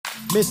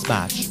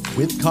Mismatch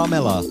with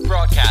Carmela.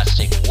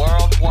 Broadcasting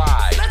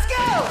worldwide. Let's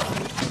go!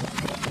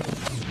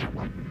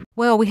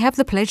 Well, we have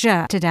the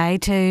pleasure today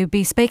to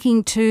be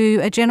speaking to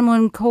a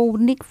gentleman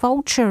called Nick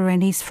Vulture,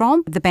 and he's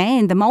from the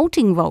band, the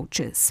Molting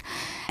Vultures.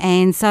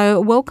 And so,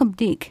 welcome,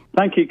 Nick.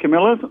 Thank you,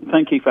 Camilla.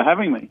 Thank you for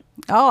having me.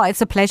 Oh,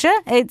 it's a pleasure.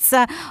 It's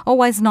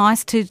always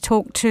nice to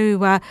talk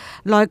to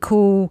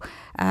local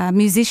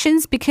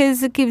musicians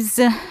because it gives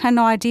an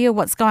idea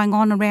what's going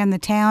on around the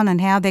town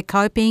and how they're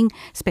coping,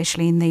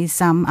 especially in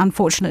these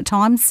unfortunate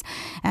times.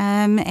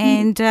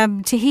 And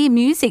to hear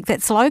music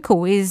that's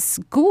local is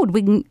good.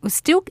 We're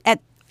still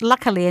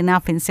luckily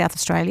enough in South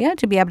Australia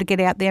to be able to get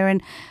out there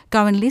and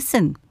go and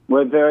listen.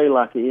 We're very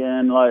lucky,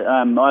 and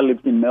I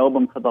lived in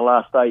Melbourne for the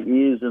last 8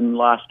 years, and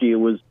last year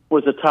was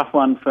a tough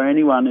one for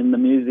anyone in the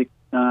music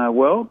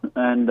world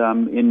and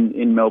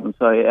in Melbourne.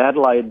 So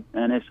Adelaide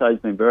and SA has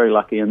been very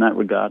lucky in that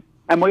regard.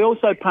 And we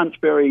also punch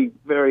very,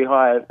 very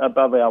high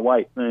above our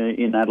weight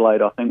in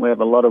Adelaide. I think we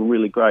have a lot of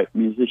really great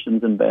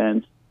musicians and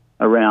bands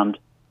around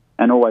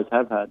and always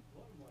have had.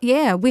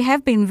 Yeah, we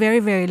have been very,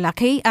 very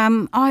lucky.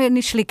 I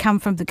initially come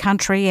from the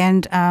country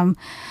and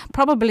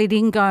probably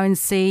didn't go and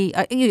see,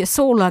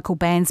 saw local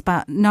bands,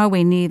 but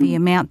nowhere near the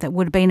amount that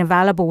would have been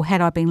available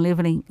had I been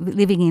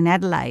living in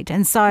Adelaide.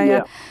 And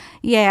so,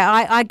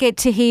 I get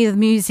to hear the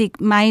music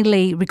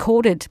mainly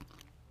recorded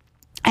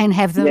and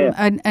have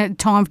them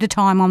time to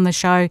time on the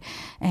show,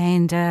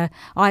 and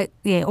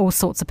all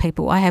sorts of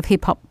people. I have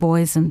hip hop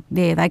boys, and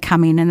they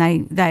come in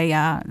and they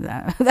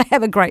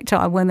have a great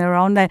time when they're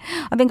on. I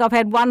think I've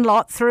had one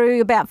lot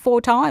through about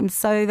 4 times,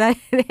 so they're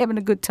having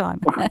a good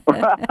time.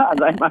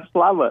 They must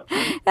love it.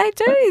 They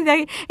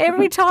do.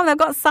 Every time they've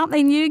got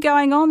something new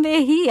going on,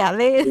 they're here.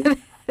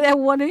 They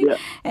want to,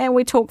 and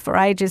we talk for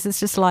ages. It's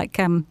just like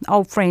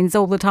old friends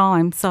all the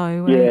time.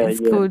 So it's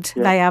good.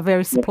 Yeah. They are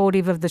very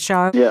supportive of the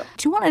show. Yeah.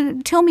 Do you want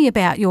to tell me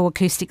about your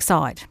acoustic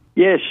side?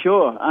 Yeah,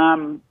 sure.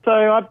 So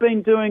I've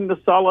been doing the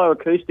solo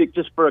acoustic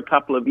just for a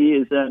couple of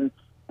years, and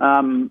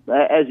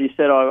as you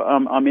said,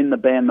 I'm in the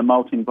band The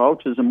Molting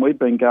Vultures, and we've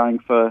been going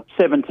for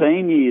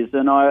 17 years.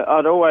 And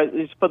I'd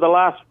always, for the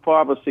last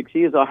 5 or 6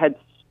 years, I had,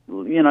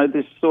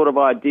 this sort of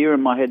idea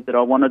in my head that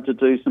I wanted to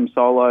do some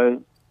solo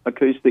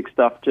acoustic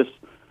stuff just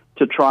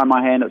to try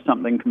my hand at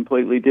something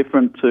completely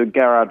different to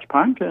garage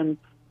punk. And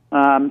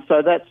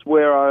so that's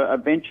where I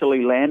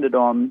eventually landed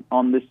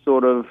on this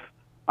sort of,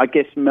 I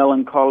guess,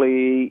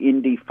 melancholy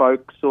indie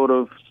folk sort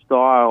of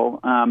style.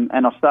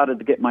 And I started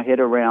to get my head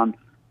around,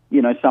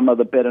 some of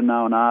the better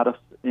known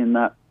artists in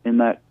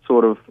that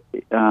sort of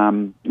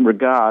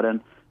regard.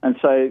 And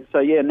so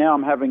now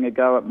I'm having a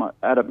go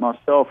at it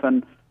myself.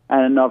 And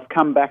I've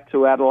come back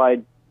to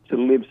Adelaide to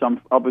live. So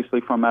I'm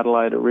obviously from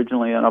Adelaide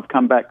originally, and I've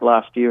come back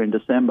last year in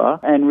December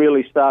and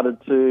really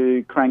started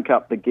to crank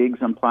up the gigs.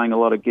 I'm playing a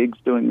lot of gigs,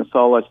 doing the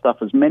solo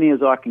stuff, as many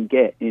as I can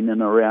get in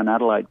and around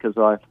Adelaide, because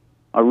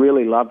I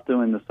really love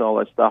doing the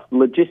solo stuff.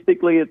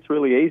 Logistically, it's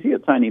really easy.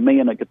 It's only me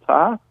and a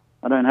guitar.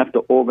 I don't have to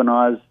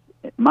organise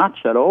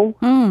much at all.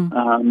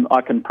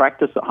 I can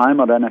practice at home.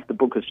 I don't have to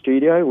book a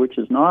studio, which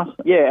is nice.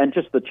 Yeah, and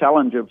just the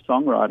challenge of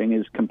songwriting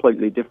is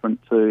completely different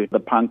to the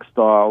punk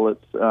style.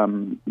 It's,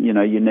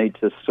 you need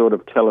to sort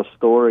of tell a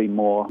story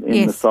more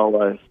in the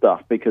solo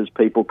stuff because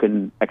people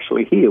can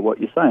actually hear what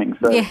you're saying.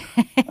 So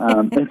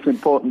it's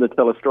important to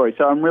tell a story.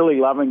 So I'm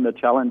really loving the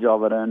challenge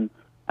of it, and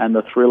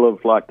the thrill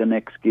of like the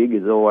next gig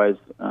is always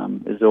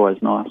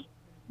nice.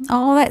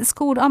 Oh, that's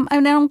good.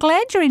 And I'm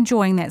glad you're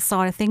enjoying that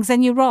side of things.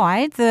 And you're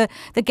right, the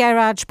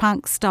garage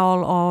punk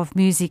style of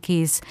music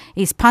is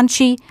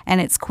punchy and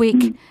it's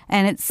quick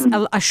and it's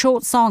a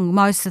short song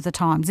most of the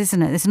times,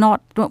 isn't it? It's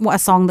not a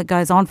song that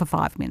goes on for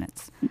 5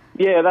 minutes.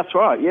 Yeah, that's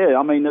right. Yeah,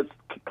 I mean, it's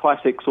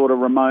classic sort of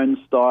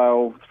Ramones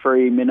style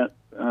 3-minute,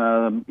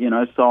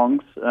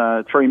 songs.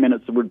 3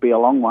 minutes would be a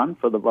long one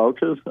for the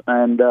Vultures,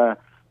 and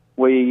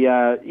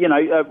we're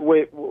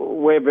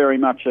very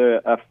much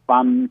a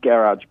fun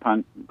garage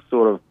punk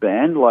sort of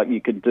band. Like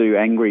you could do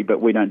angry, but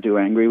we don't do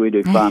angry. We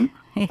do fun.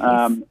 Yes.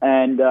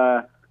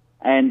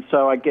 And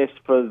so I guess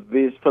for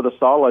the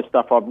solo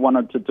stuff, I've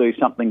wanted to do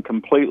something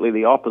completely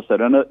the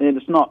opposite. And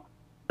it's not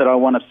that I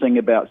want to sing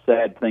about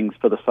sad things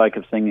for the sake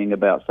of singing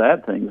about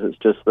sad things. It's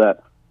just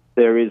that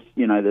there is,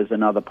 there's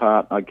another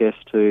part, I guess,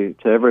 to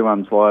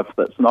everyone's life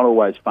that's not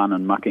always fun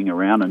and mucking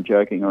around and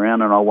joking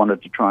around. And I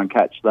wanted to try and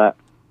catch that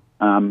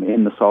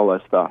in the solo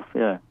stuff,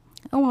 yeah.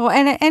 Oh,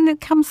 and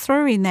it comes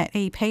through in that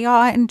EP.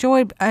 I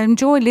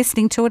enjoy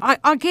listening to it.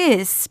 I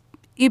guess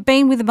you've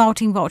been with the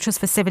Molting Vultures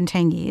for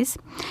 17 years.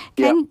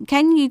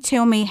 Can you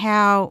tell me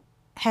how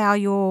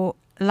your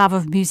love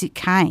of music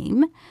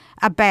came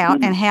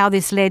about and how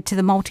this led to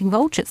the Molting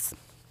Vultures?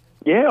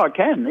 Yeah, I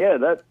can.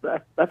 Yeah,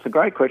 that's a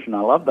great question.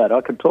 I love that.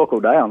 I could talk all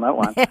day on that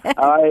one.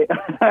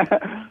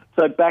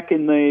 So back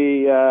in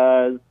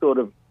the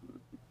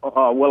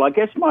I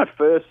guess my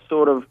first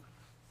sort of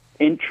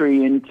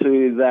entry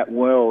into that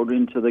world,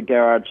 into the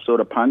garage sort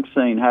of punk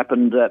scene,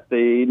 happened at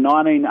the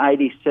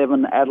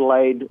 1987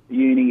 Adelaide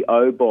Uni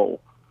O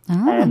Ball.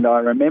 Oh. And I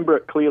remember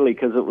it clearly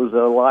because it was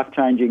a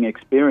life-changing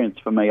experience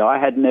for me. I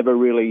had never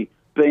really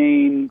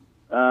been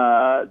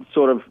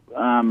sort of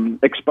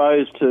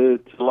exposed to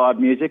live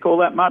music all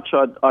that much.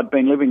 I'd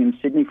been living in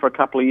Sydney for a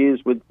couple of years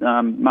with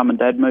Mum and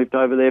Dad moved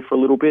over there for a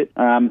little bit,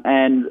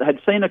 and had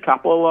seen a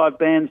couple of live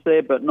bands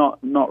there, but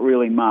not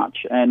really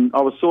much. And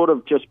I was sort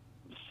of just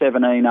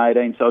 17,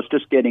 18, so I was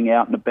just getting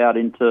out and about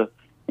into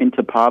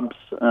pubs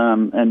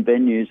and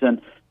venues.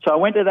 And so I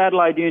went to the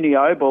Adelaide Uni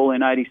Oval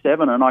in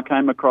 87, and I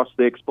came across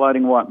the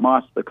Exploding White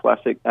Mice, the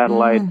classic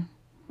Adelaide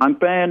punk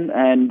band,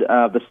 and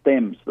the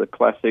Stems, the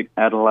classic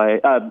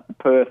Adelaide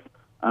Perth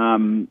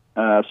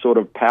sort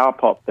of power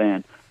pop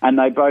band. And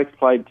they both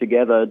played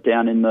together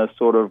down in the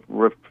sort of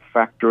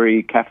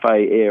refractory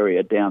cafe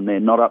area down there,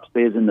 not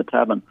upstairs in the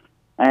tavern.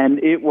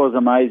 And it was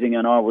amazing,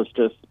 and I was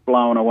just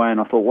blown away,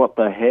 and I thought, what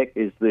the heck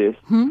is this?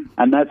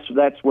 And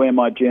that's where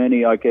my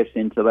journey, I guess,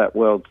 into that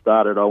world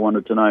started. I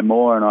wanted to know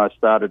more, and I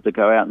started to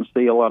go out and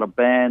see a lot of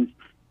bands.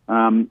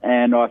 And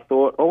I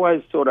thought,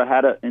 always sort of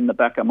had it in the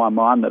back of my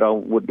mind that I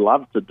would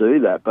love to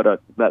do that, but at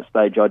that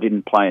stage I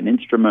didn't play an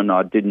instrument,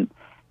 I didn't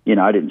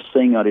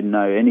sing, I didn't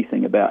know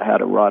anything about how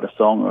to write a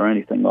song or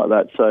anything like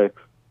that. So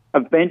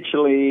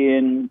eventually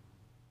in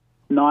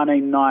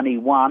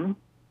 1991,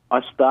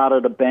 I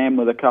started a band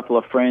with a couple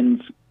of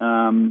friends.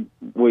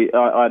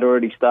 I'd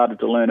already started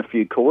to learn a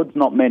few chords,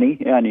 not many.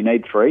 You only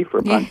need 3 for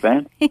a punk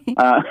band.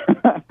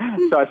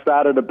 So I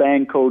started a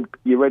band called,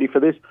 you ready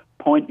for this?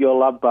 Point Your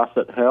Love Bus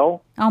at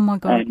Hell. Oh, my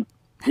God.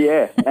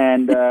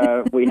 And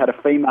we had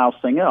a female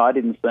singer. I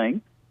didn't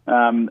sing.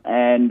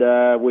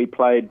 And we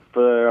played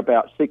for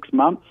about 6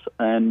 months,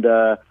 and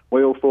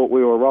we all thought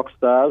we were rock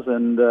stars,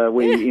 and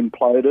we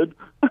imploded.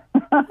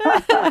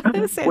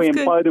 We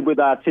imploded with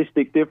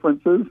artistic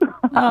differences.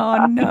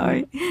 Oh,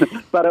 no.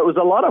 But it was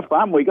a lot of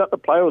fun. We got to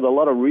play with a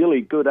lot of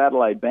really good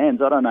Adelaide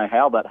bands. I don't know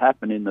how that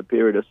happened in the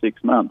period of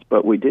 6 months,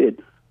 but we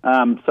did.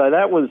 So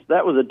that was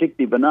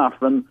addictive enough.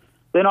 And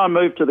then I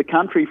moved to the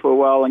country for a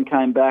while and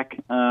came back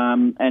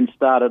and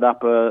started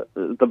up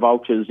the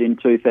Vultures in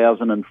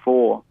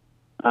 2004.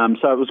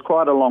 So it was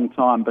quite a long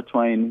time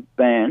between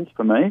bands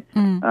for me.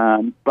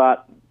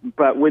 But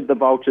with the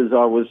Vultures,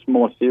 I was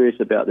more serious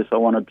about this. I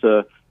wanted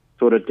to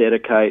sort of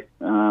dedicate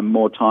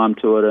more time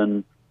to it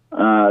and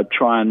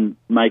try and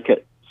make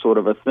it sort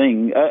of a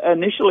thing.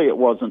 Initially, it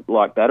wasn't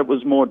like that. It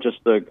was more just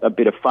a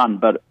bit of fun,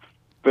 but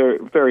very,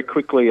 very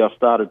quickly I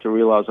started to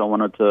realise I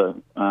wanted to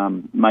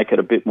make it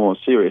a bit more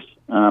serious,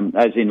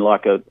 as in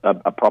like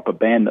a proper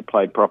band that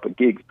played proper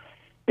gigs.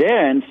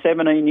 Yeah, and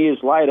 17 years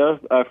later,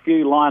 a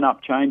few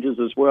lineup changes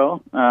as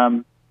well.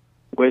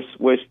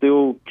 We're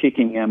still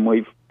kicking, and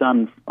we've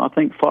done, I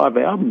think, 5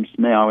 albums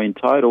now in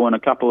total, and a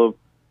couple of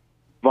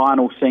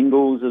vinyl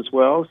singles as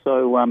well.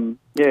 So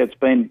it's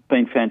been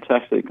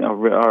fantastic.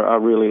 I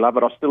really love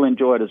it. I still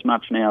enjoy it as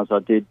much now as I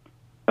did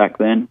back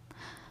then.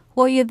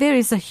 Well, yeah, there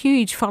is a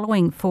huge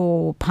following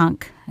for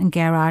punk and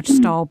garage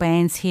style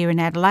bands here in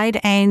Adelaide,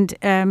 and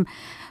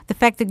the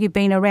fact that you've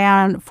been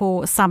around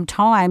for some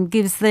time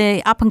gives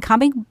the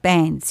up-and-coming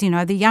bands,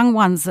 the young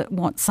ones that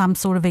want some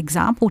sort of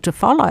example to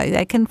follow,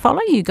 they can follow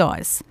you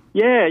guys.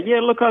 Yeah,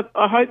 look,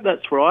 I hope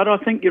that's right. I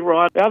think you're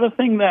right. The other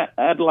thing that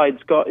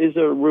Adelaide's got is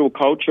a real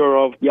culture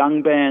of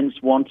young bands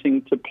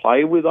wanting to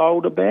play with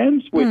older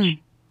bands, which,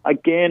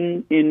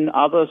 again, in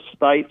other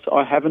states,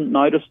 I haven't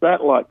noticed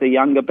that. Like, the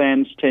younger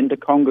bands tend to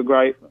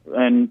congregate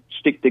and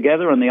stick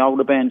together, and the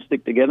older bands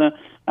stick together.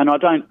 And I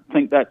don't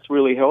think that's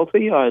really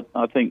healthy. I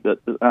think that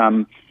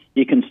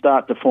you can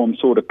start to form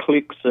sort of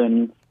cliques,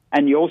 and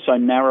you also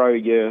narrow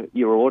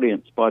your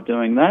audience by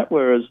doing that,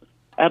 whereas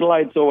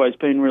Adelaide's always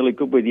been really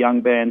good with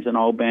young bands and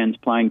old bands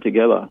playing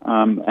together,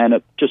 and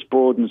it just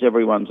broadens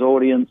everyone's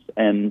audience,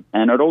 and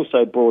it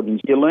also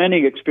broadens your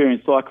learning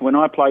experience. Like when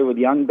I play with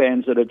young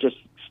bands that are just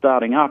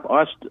starting up,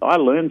 I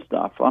learn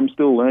stuff. I'm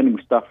still learning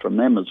stuff from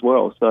them as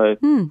well. So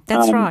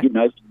that's right.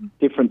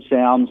 Different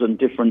sounds and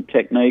different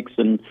techniques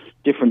and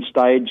different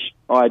stage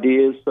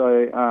ideas.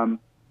 So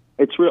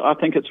I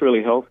think it's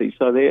really healthy.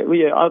 So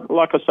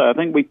like I say, I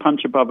think we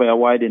punch above our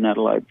weight in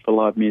Adelaide for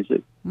live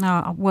music.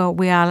 Oh, well,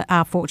 we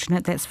are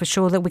fortunate, that's for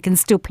sure, that we can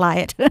still play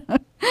it.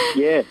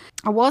 Yeah.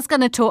 I was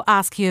going to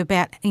ask you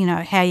about,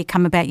 how you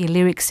come about your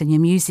lyrics and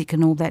your music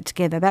and all that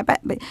together.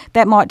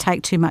 That might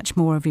take too much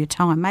more of your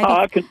time. Maybe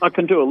I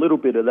can do a little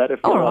bit of that if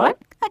you like. All right,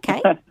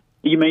 okay.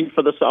 You mean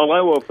for the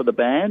solo or for the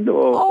band?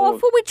 Or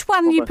for which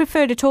one you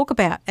prefer to talk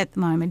about at the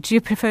moment? Do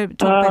you prefer to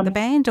talk about the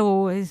band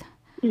or is...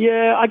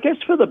 Yeah, I guess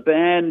for the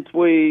band,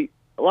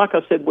 like I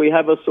said, we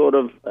have a sort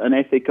of an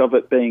ethic of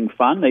it being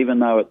fun, even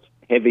though it's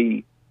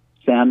heavy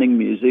sounding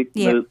music.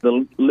 Yep.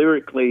 The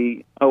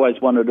lyrically, I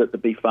always wanted it to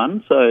be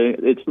fun. So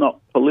it's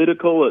not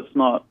political, it's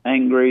not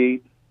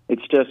angry.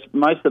 It's just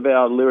most of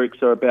our lyrics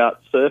are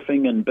about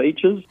surfing and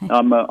beaches.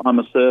 I'm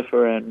a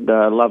surfer and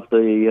love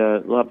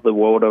the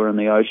water and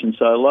the ocean.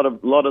 So a lot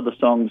of the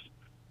songs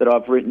that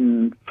I've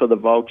written for the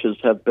Vultures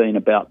have been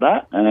about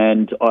that,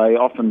 and I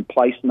often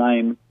place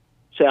name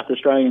South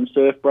Australian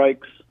surf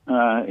breaks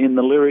in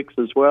the lyrics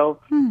as well.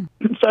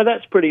 So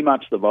that's pretty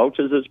much the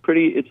Vultures.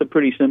 It's a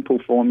pretty simple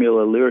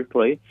formula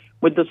lyrically.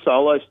 With the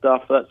solo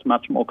stuff, that's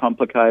much more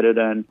complicated,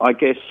 and I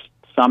guess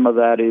some of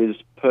that is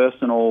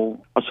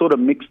personal. I sort of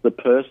mix the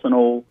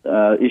personal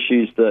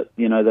issues that,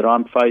 that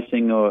I'm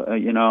facing or,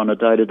 on a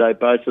day-to-day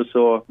basis,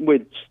 or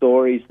with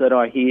stories that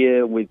I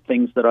hear, with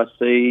things that I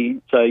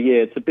see. So,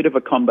 yeah, it's a bit of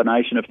a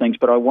combination of things,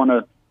 but I want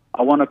to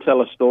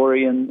tell a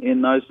story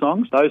in those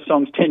songs. Those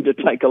songs tend to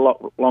take a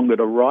lot longer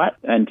to write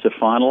and to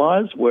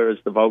finalise, whereas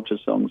the Vulture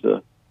songs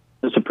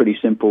it's a pretty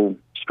simple,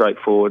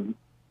 straightforward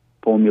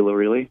formula,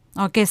 really.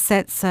 I guess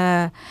that's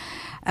I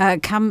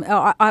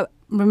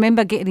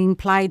remember getting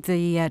played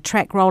the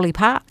track Rolly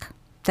Park.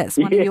 That's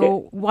one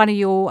of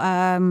your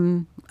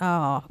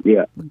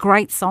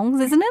great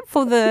songs, isn't it,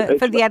 for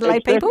the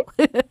Adelaide people?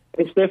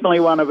 It's definitely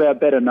one of our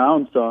better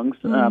known songs.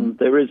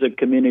 There is a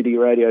community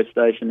radio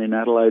station in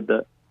Adelaide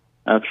that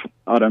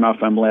I don't know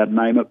if I'm allowed to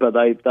name it, but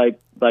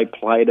they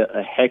played it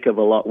a heck of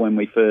a lot when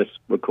we first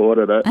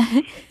recorded it,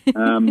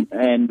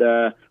 and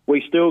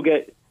we still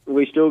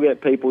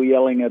get people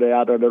yelling it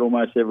out at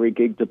almost every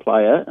gig to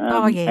play it.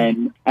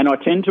 And I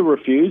tend to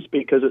refuse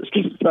because it's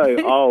just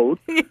so old,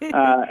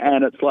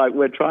 and it's like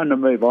we're trying to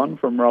move on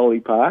from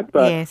Rolly Park.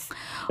 But, yes.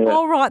 Yeah.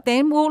 All right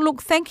then. Well,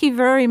 look, thank you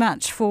very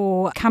much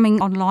for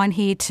coming online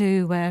here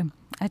to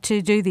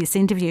do this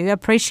interview. I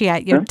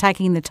appreciate you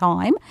taking the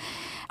time.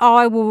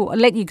 I will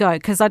let you go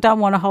because I don't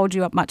want to hold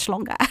you up much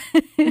longer.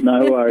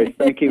 No worries.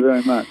 Thank you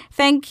very much.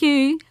 Thank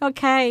you.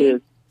 Okay.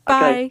 Cheers.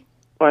 Bye. Okay.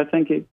 Bye. Thank you.